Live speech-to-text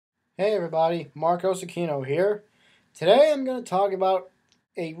Hey everybody, Aquino here. Today I'm going to talk about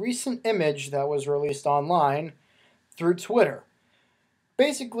a recent image that was released online through Twitter.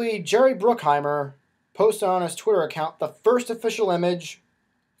 Basically, Jerry Bruckheimer posted on his Twitter account the first official image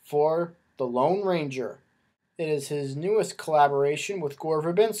for The Lone Ranger. It is his newest collaboration with Gore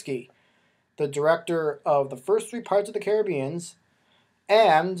Verbinski, the director of the first three Pirates of the Caribbean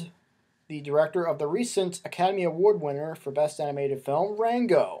and the director of the recent Academy Award winner for Best Animated Film,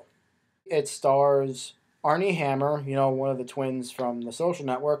 Rango. It stars Armie Hammer, one of the twins from The Social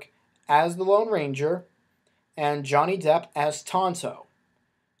Network, as the Lone Ranger, and Johnny Depp as Tonto.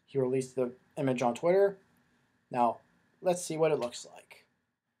 He released the image on Twitter. Now, let's see what it looks like.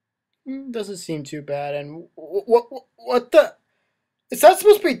 Doesn't seem too bad. And what the? Is that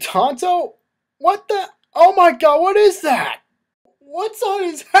supposed to be Tonto? What the? Oh my god, what is that? What's on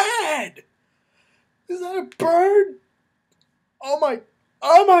his head? Is that a bird?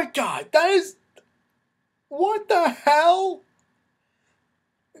 Oh my god, that is... What the hell?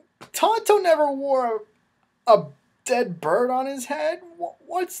 Tonto never wore a dead bird on his head?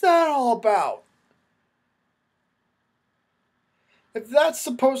 What's that all about? If that's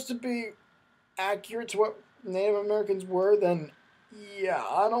supposed to be accurate to what Native Americans were, then yeah,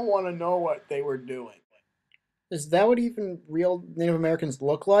 I don't want to know what they were doing. Is that what even real Native Americans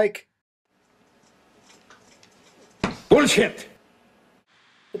look like? Bullshit!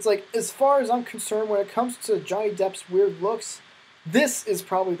 It's like, as far as I'm concerned, when it comes to Johnny Depp's weird looks, this is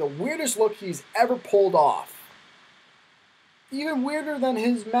probably the weirdest look he's ever pulled off. Even weirder than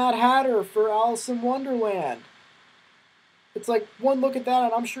his Mad Hatter for Alice in Wonderland. It's like, one look at that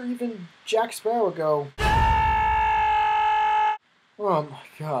and I'm sure even Jack Sparrow would go, oh my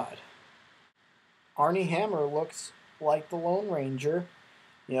god. Armie Hammer looks like the Lone Ranger.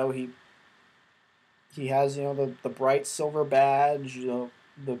 He has, the bright silver badge,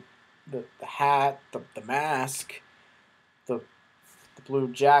 the hat, the mask, the blue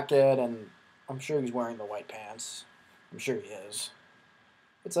jacket, and I'm sure he's wearing the white pants. I'm sure he is.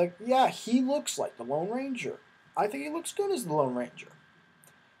 It's like, yeah, he looks like the Lone Ranger. I think he looks good as the Lone Ranger.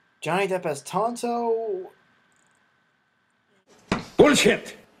 Johnny Depp as Tonto...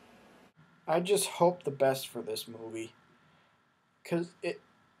 Bullshit! I just hope the best for this movie. Because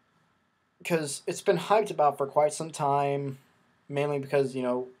it's been hyped about for quite some time. Mainly because,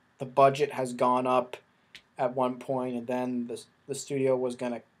 the budget has gone up at one point, and then the studio was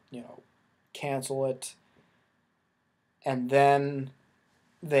going to, cancel it. And then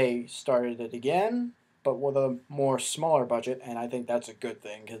they started it again, but with a more smaller budget, and I think that's a good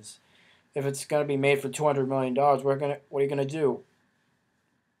thing, because if it's going to be made for $200 million, what are you going to do?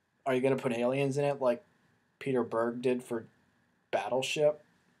 Are you going to put aliens in it like Peter Berg did for Battleship?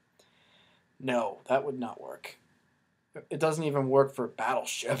 No, that would not work. It doesn't even work for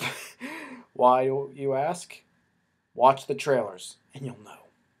Battleship. Why, you ask? Watch the trailers, and you'll know.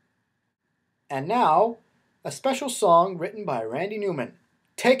 And now, a special song written by Randy Newman.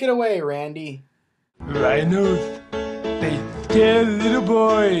 Take it away, Randy. Rhinos, they scare little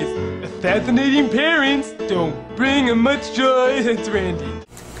boys. Assassinating parents don't bring them much joy. It's Randy.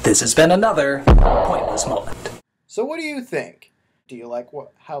 This has been another pointless moment. So what do you think? Do you like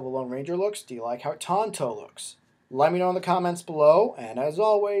how the Lone Ranger looks? Do you like how Tonto looks? Let me know in the comments below, and as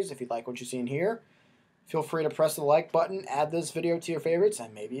always, if you like what you see in here, feel free to press the like button, add this video to your favorites,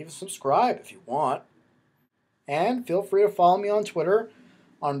 and maybe even subscribe if you want. And feel free to follow me on Twitter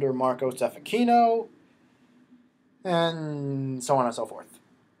under Aquino, and so on and so forth.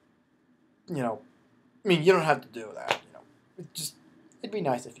 You don't have to do that, it'd be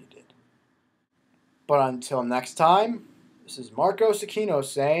nice if you did. But until next time, this is Aquino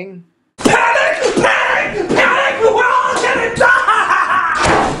saying... Panic! Panic! Panic! We're all gonna die!